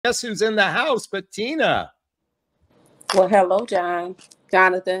Guess who's in the house but Tina? Well, hello,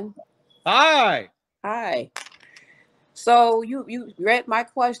 Jonathan. Hi. Hi. So you read my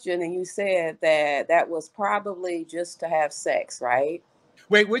question and you said that that was probably just to have sex, right?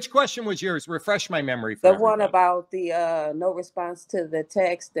 Wait, which question was yours? Refresh my memory for The one everybody. about the no response to the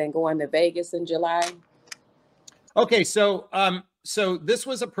text and going to Vegas in July. Okay, so this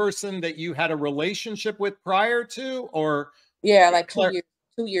was a person that you had a relationship with prior to, or Yeah, like 2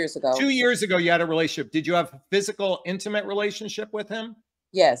 years ago. 2 years ago you had a relationship. Did you have a physical, intimate relationship with him?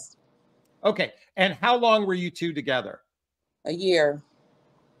 Yes, Okay, and how long were you two together? a year,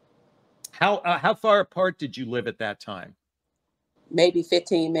 How far apart did you live at that time? maybe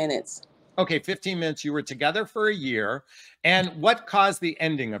 15 minutes. Okay, 15 minutes. You were together for a year. And what caused the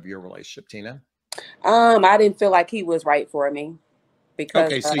ending of your relationship, Tina? I didn't feel like he was right for me because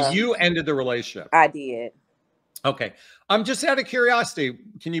Okay, so you ended the relationship. I did. Okay. Just out of curiosity,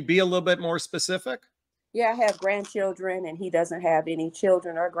 can you be a little bit more specific? Yeah, I have grandchildren and he doesn't have any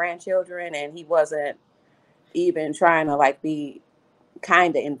children or grandchildren, and he wasn't even trying to like be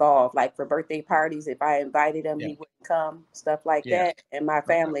kind of involved, like for birthday parties. If I invited him, Yeah. he wouldn't come, stuff like Yeah. that. And my Okay.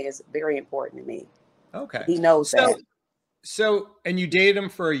 family is very important to me. Okay. He knows that. And you dated him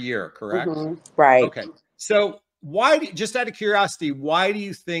for a year, correct? Right. Okay. So just out of curiosity, why do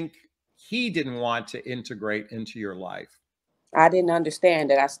you think he didn't want to integrate into your life? I didn't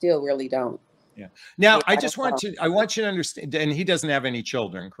understand it. I still really don't. Yeah. Now, Yeah, I want you to understand, and he doesn't have any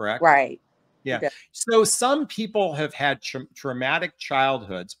children, correct? right. Yeah. So some people have had traumatic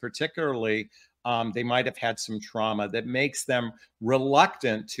childhoods, particularly they might have had some trauma that makes them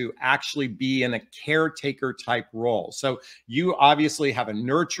reluctant to actually be in a caretaker type role. So you obviously have a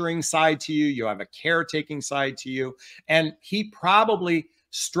nurturing side to you, you have a caretaking side to you, and he probably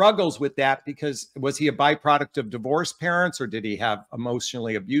struggles with that because was he a byproduct of divorced parents or did he have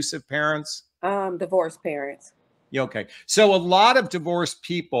emotionally abusive parents? Divorced parents. Yeah, okay. So a lot of divorced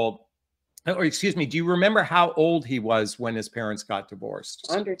people, or excuse me, do you remember how old he was when his parents got divorced?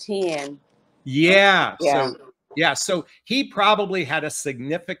 Under 10. Yeah. Yeah. So he probably had a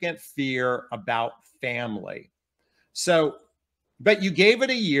significant fear about family. So, but you gave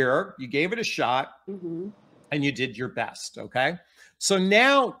it a year, you gave it a shot, and you did your best. Okay. So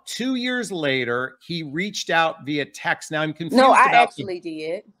now, 2 years later, he reached out via text. Now I'm confused. No, I actually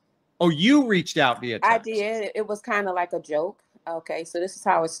did. Oh, you reached out via text. I did. It was kind of like a joke. Okay, so this is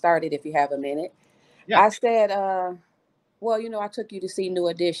how it started, if you have a minute. Yeah. I said, well, I took you to see New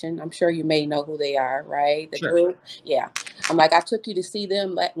Edition. I'm sure you may know who they are, right? The group. Yeah. I'm like, I took you to see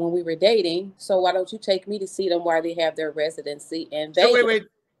them when we were dating. So why don't you take me to see them while they have their residency in Vegas? So wait.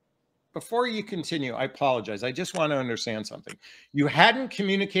 Before you continue, I apologize. I just want to understand something. You hadn't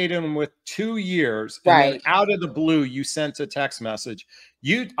communicated with 2 years, and then out of the blue, you sent a text message.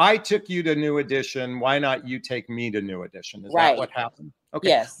 I took you to New Edition. Why not you take me to New Edition? Is that what happened? Okay.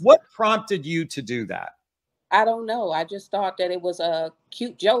 Yes. What prompted you to do that? I don't know. I just thought that it was a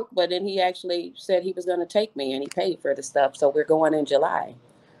cute joke, but then he actually said he was going to take me, and he paid for the stuff. So we're going in July.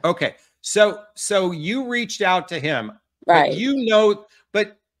 Okay. So you reached out to him, right?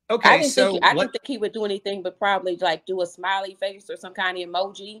 But okay. I didn't think he would do anything, but probably like do a smiley face or some kind of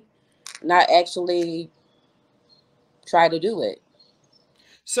emoji, not actually try to do it.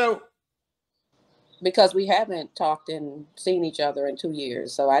 So. Because we haven't talked and seen each other in 2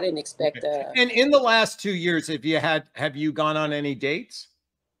 years, so I didn't expect. And in the last 2 years, have you gone on any dates?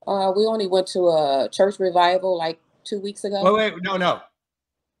 We only went to a church revival like 2 weeks ago. Wait, no.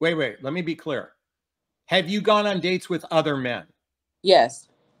 Wait. Let me be clear. Have you gone on dates with other men? Yes.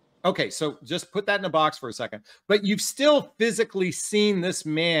 Okay, so just put that in a box for a second. But you've still physically seen this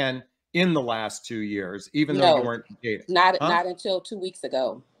man in the last 2 years, even though you weren't dating. Not until 2 weeks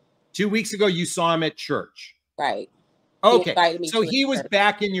ago. 2 weeks ago, you saw him at church. Right. Okay. So he was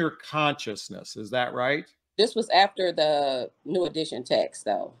back in your consciousness. Is that right? This was after the New Edition text,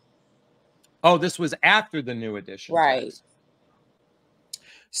 though. Oh, this was after the New Edition text.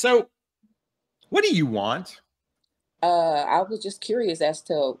 So what do you want? I was just curious as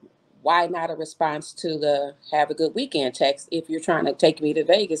to why not a response to the have a good weekend text if you're trying to take me to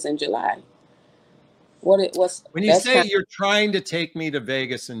Vegas in July. When you say you're trying to take me to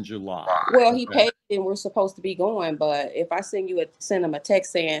Vegas in July. Well, he paid and we're supposed to be going, but if I send him a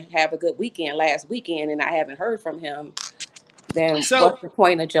text saying have a good weekend last weekend and I haven't heard from him, then what's the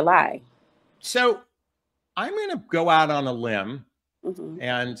point of July? So I'm going to go out on a limb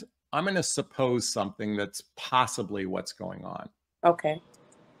and I'm going to suppose something that's possibly what's going on. Okay.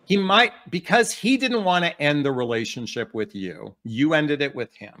 He might, because he didn't want to end the relationship with you. You ended it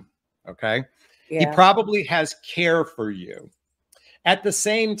with him. Okay. Yeah. He probably has care for you. At the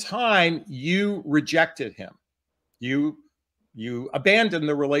same time, you rejected him. You abandoned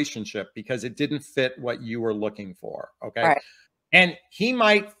the relationship because it didn't fit what you were looking for. Okay. Right. And he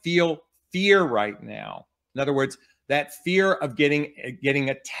might feel fear right now. In other words, that fear of getting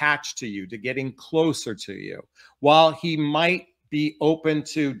attached to you, to getting closer to you, while he might be open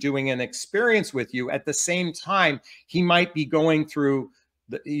to doing an experience with you, at the same time, he might be going through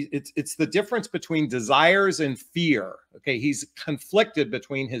it's the difference between desires and fear. Okay. He's conflicted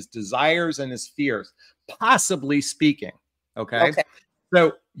between his desires and his fears, possibly speaking. Okay. Okay.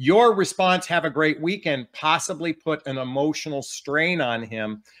 So your response, have a great weekend, possibly put an emotional strain on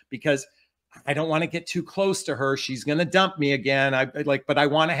him because I don't want to get too close to her. She's going to dump me again. But I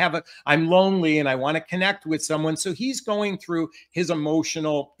want to I'm lonely and I want to connect with someone. So he's going through his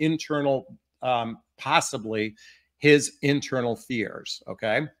emotional, internal, possibly his internal fears.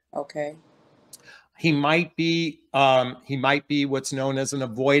 Okay. Okay. He might be what's known as an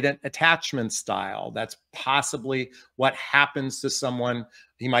avoidant attachment style. That's possibly what happens to someone.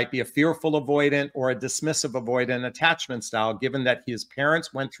 He might be a fearful avoidant or a dismissive avoidant attachment style, given that his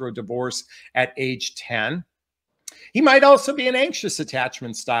parents went through a divorce at age 10. He might also be an anxious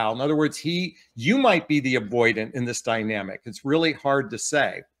attachment style. In other words, you might be the avoidant in this dynamic. It's really hard to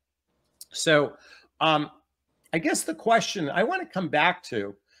say. So I guess the question I want to come back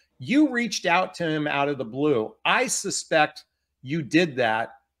to, you reached out to him out of the blue. I suspect you did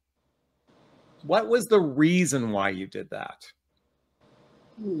that. What was the reason why you did that?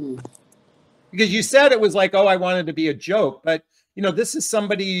 Because you said it was like, oh, I wanted to be a joke, but this is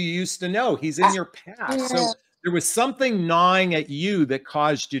somebody you used to know. He's in your past. Yeah. So there was something gnawing at you that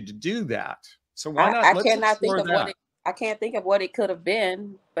caused you to do that. So why not? I cannot think of what I can't think of what it could have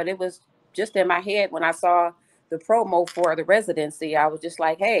been, but it was just in my head when I saw the promo for the residency. I was just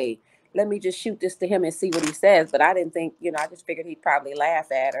like, hey, let me just shoot this to him and see what he says. But I didn't think, I just figured he'd probably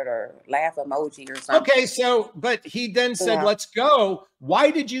laugh at it or laugh emoji or something. Okay, but he then said, let's go. Why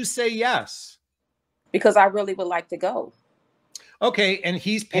did you say yes? Because I really would like to go. Okay, and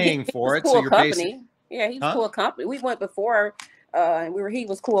he's paying for it. Cool, so you're company. Yeah, he's cool company. We went before, and he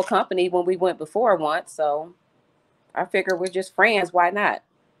was cool company when we went before once. So I figure we're just friends. Why not?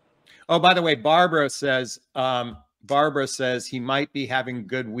 Oh, by the way, Barbara says he might be having a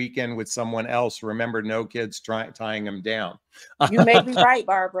good weekend with someone else. Remember, no kids tying him down. You may be right,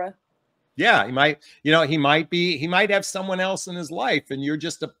 Barbara. Yeah, he might have someone else in his life, and you're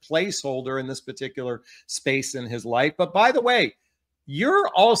just a placeholder in this particular space in his life. But by the way, you're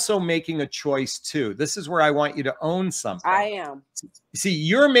also making a choice too. This is where I want you to own something. I am. See,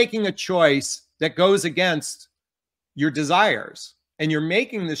 you're making a choice that goes against your desires. And you're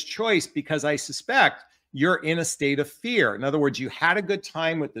making this choice because I suspect you're in a state of fear. In other words, you had a good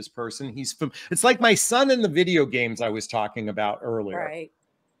time with this person. It's like my son in the video games I was talking about earlier. Right.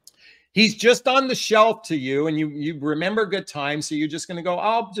 He's just on the shelf to you and you remember good times. So you're just going to go,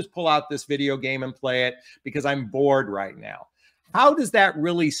 I'll just pull out this video game and play it because I'm bored right now. How does that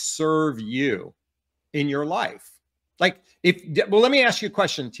really serve you in your life? Let me ask you a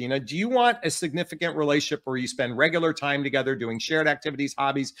question, Tina. Do you want a significant relationship where you spend regular time together doing shared activities,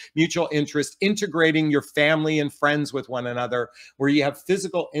 hobbies, mutual interests, integrating your family and friends with one another, where you have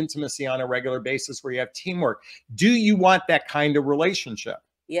physical intimacy on a regular basis, where you have teamwork? Do you want that kind of relationship?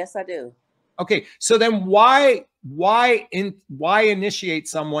 Yes, I do. Okay. So then why initiate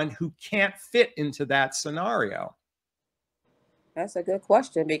someone who can't fit into that scenario? That's a good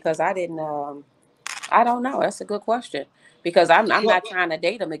question because I don't know. That's a good question because I'm not trying to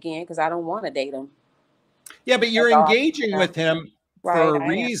date him again because I don't want to date him. Yeah, but you're engaging with him for a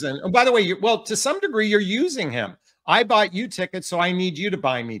reason. Oh, by the way, to some degree, you're using him. I bought you tickets, so I need you to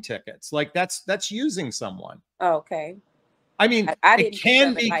buy me tickets. Like that's using someone. Okay. I mean, it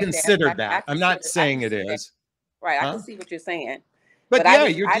can be considered that. I'm not saying it is. Right. I can see what you're saying. But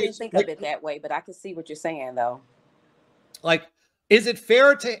yeah, I didn't think of it that way, but I can see what you're saying though. Like, is it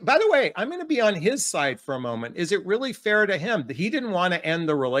fair to, by the way, I'm going to be on his side for a moment. Is it really fair to him that he didn't want to end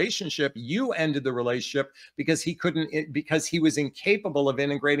the relationship? You ended the relationship because because he was incapable of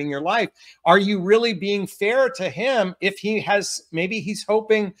integrating your life. Are you really being fair to him if maybe he's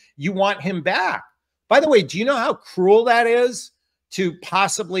hoping you want him back? By the way, do you know how cruel that is to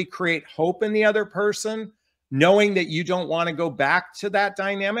possibly create hope in the other person, knowing that you don't want to go back to that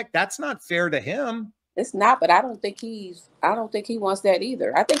dynamic? That's not fair to him. It's not, but I don't think he wants that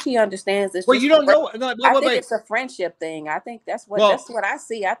either. I think he understands this. Well, you don't know. I think it's a friendship thing. I think that's what I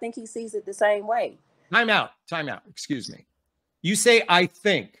see. I think he sees it the same way. Time out. Excuse me. You say, I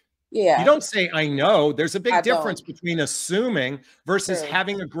think. Yeah. You don't say, I know. There's a big difference between assuming versus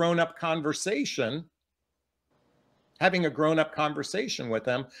having a grown-up conversation. having a grown-up conversation with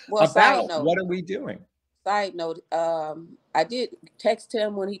him Well, side about note, what are we doing? I did text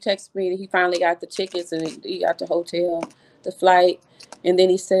him when he texted me that he finally got the tickets and he got the hotel, the flight, and then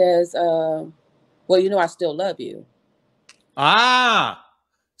he says, "Well, you know, I still love you." Ah,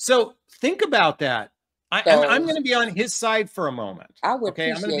 so think about that. I'm So going to be on his side for a moment. I would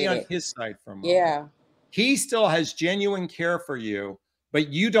Okay, I'm going to be appreciate on it. his side for a moment. Yeah. He still has genuine care for you, but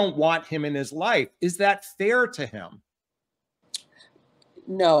you don't want him in his life. Is that fair to him?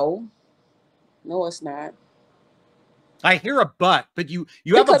 No, no, it's not. I hear a but you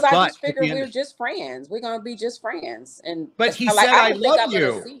have a Because I but just at the figured end. we're just friends. We're gonna be just friends, and But it's he not like said, I I don't think love I'm gonna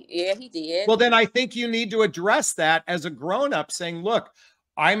you. see. Yeah, he did. Well, then I think you need to address that as a grown-up, saying, look,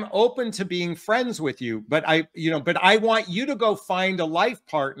 I'm open to being friends with you, but I want you to go find a life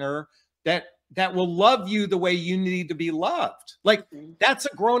partner that will love you the way you need to be loved. Like, Mhm. that's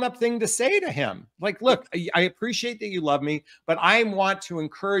a grown-up thing to say to him. Like, look, I appreciate that you love me, but I want to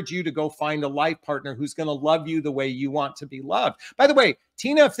encourage you to go find a life partner who's going to love you the way you want to be loved. By the way,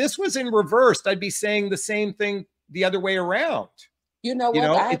 Tina, if this was in reverse, I'd be saying the same thing the other way around. You know You what?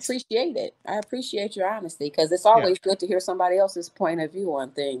 know, I it's appreciate it. I appreciate your honesty because it's yeah. always good to hear somebody else's point of view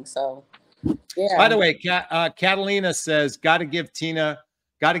on things. So, By yeah. the way, Catalina says, got to give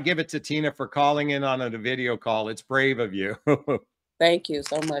it to Tina for calling in on a video call. It's brave of you. Thank you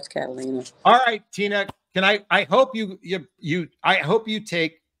so much, Catalina. All right, Tina, I hope I hope you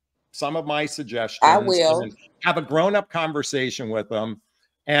take some of my I suggestions will. and have a grown-up conversation with them.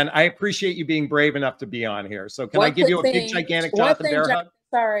 And I appreciate you being brave enough to be on here. So can I One give quick you a big, thing. gigantic One Jonathan thing, Bear John. hug?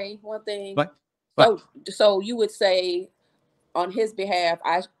 Sorry. One thing. But, but So you would say on his behalf,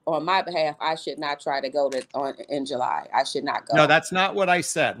 on my behalf, I should not try to go in July. I should not no, go. that's not what I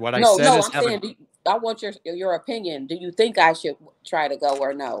said. What I No, said no, is I'm saying, I want your opinion. Do you think I should try to go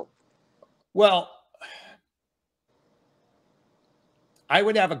or no? well, I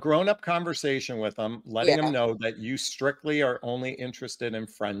would have a grown-up conversation with them, letting them Yeah. know that you strictly are only interested in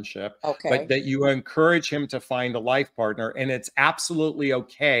friendship, but Okay. that you encourage him to find a life partner. And it's absolutely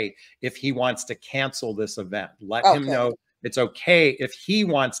okay if he wants to cancel this event. Let him Okay. know it's okay if he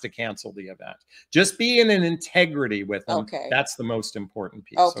wants to cancel the event. Just be in an integrity with him. Okay. That's the most important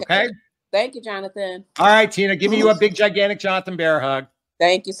piece. Okay. Okay. Thank you, Jonathan. All right, Tina, giving you a big, gigantic Jonathan Bear hug.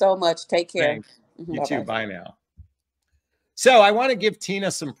 Thank you so much. Take care. Thanks. You Bye too. bye. Bye now. So I want to give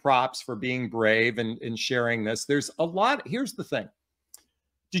Tina some props for being brave and sharing this. There's a lot. Here's the thing.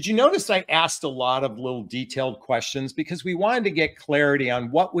 Did you notice I asked a lot of little detailed questions because we wanted to get clarity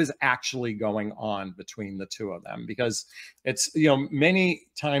on what was actually going on between the two of them? Because it's, many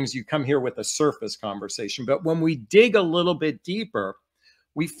times you come here with a surface conversation, but when we dig a little bit deeper,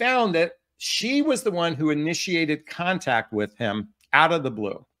 we found that she was the one who initiated contact with him out of the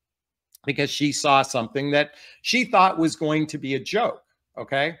blue, because she saw something that she thought was going to be a joke.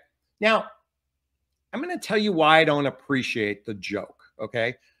 Okay. Now, I'm going to tell you why I don't appreciate the joke.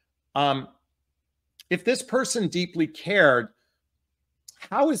 Okay. If this person deeply cared,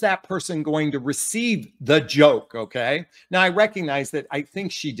 how is that person going to receive the joke? Okay. Now, I recognize that I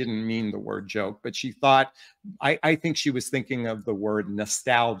think she didn't mean the word joke, but she thought, I think she was thinking of the word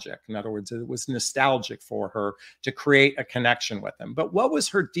nostalgic. In other words, it was nostalgic for her to create a connection with him. But what was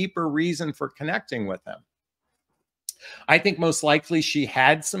her deeper reason for connecting with him? I think most likely she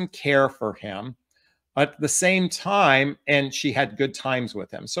had some care for him at the same time, and she had good times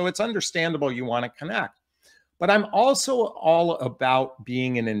with him. So it's understandable you want to connect. But I'm also all about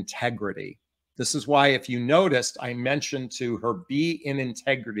being in integrity. This is why, if you noticed, I mentioned to her, be in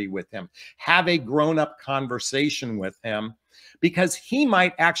integrity with him, have a grown-up conversation with him, because he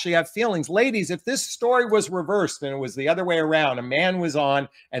might actually have feelings. Ladies, if this story was reversed and it was the other way around, a man was on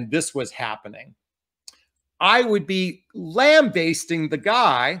and this was happening, I would be lambasting the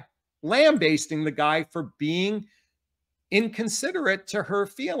guy for being inconsiderate to her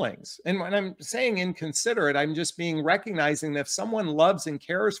feelings. And when I'm saying inconsiderate, I'm just recognizing that if someone loves and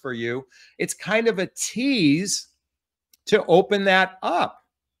cares for you, it's kind of a tease to open that up,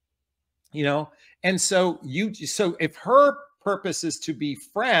 And so if her purpose is to be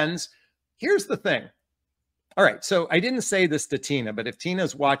friends, here's the thing. All right. So I didn't say this to Tina, but if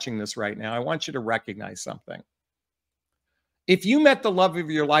Tina's watching this right now, I want you to recognize something. If you met the love of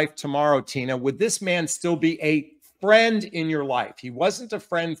your life tomorrow, Tina, would this man still be a friend in your life? He wasn't a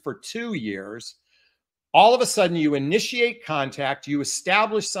friend for 2 years. All of a sudden, you initiate contact, you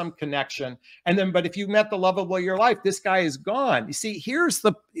establish some connection, and then, but if you met the love of your life, this guy is gone. You see,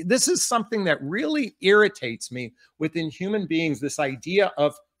 this is something that really irritates me within human beings, this idea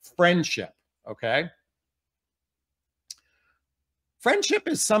of friendship, okay? Friendship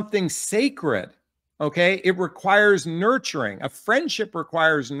is something sacred. Okay. It requires nurturing. A friendship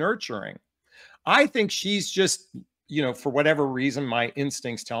requires nurturing. I think she's just, you know, for whatever reason, my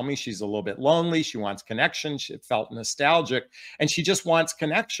instincts tell me she's a little bit lonely. She wants connection. She felt nostalgic and she just wants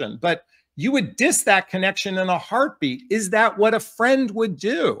connection. But you would diss that connection in a heartbeat. Is that what a friend would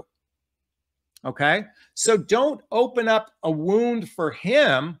do? Okay. So don't open up a wound for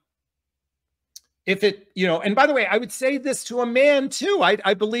him. If it, you know, and by the way, I would say this to a man too.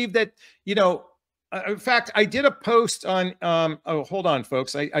 I believe that, you know, in fact, I did a post on, oh, hold on,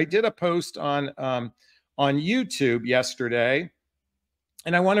 folks. I did a post on YouTube yesterday,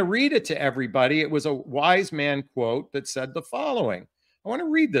 and I want to read it to everybody. It was a wise man quote that said the following. I want to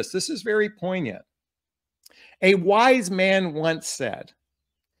read this. This is very poignant. A wise man once said,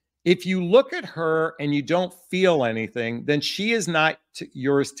 if you look at her and you don't feel anything, then she is not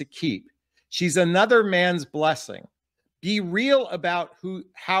yours to keep. She's another man's blessing. Be real about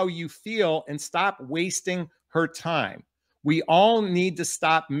how you feel and stop wasting her time. We all need to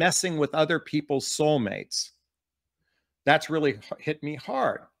stop messing with other people's soulmates. That's really hit me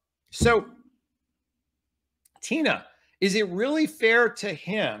hard. So, Tina, is it really fair to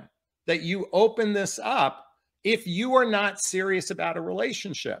him that you open this up if you are not serious about a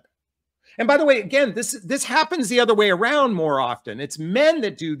relationship? And by the way, again, this happens the other way around more often. It's men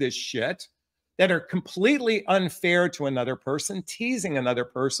that do this shit, that are completely unfair to another person, teasing another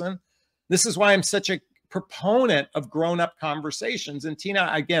person. This is why I'm such a proponent of grown-up conversations. And Tina,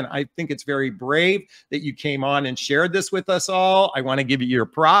 again, I think it's very brave that you came on and shared this with us all. I want to give you your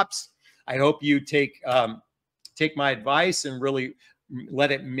props. I hope you take my advice and really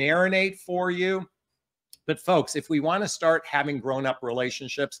let it marinate for you. But folks, if we want to start having grown-up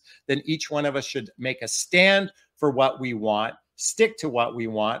relationships, then each one of us should make a stand for what we want, stick to what we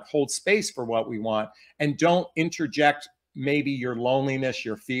want, hold space for what we want, and don't interject maybe your loneliness,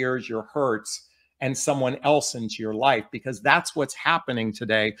 your fears, your hurts, and someone else into your life, because that's what's happening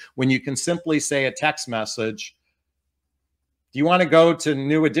today when you can simply say a text message, do you want to go to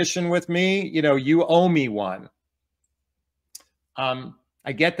New Edition with me? You know, you owe me one.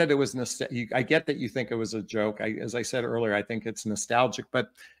 I get that it was I get that you think it was a joke. As I said earlier, I think it's nostalgic,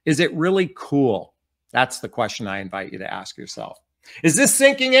 but is it really cool? That's the question I invite you to ask yourself. Is this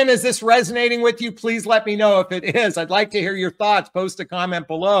sinking in? Is this resonating with you? Please let me know if it is. I'd like to hear your thoughts. Post a comment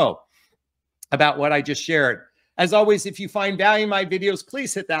below about what I just shared. As always, if you find value in my videos,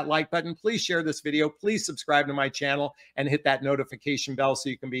 please hit that like button. Please share this video. Please subscribe to my channel and hit that notification bell so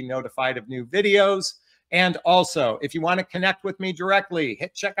you can be notified of new videos. And also, if you want to connect with me directly,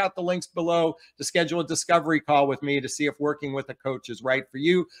 check out the links below to schedule a discovery call with me to see if working with a coach is right for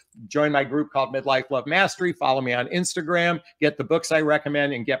you. Join my group called Midlife Love Mastery. Follow me on Instagram. Get the books I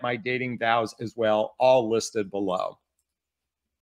recommend and get my dating vows as well, all listed below.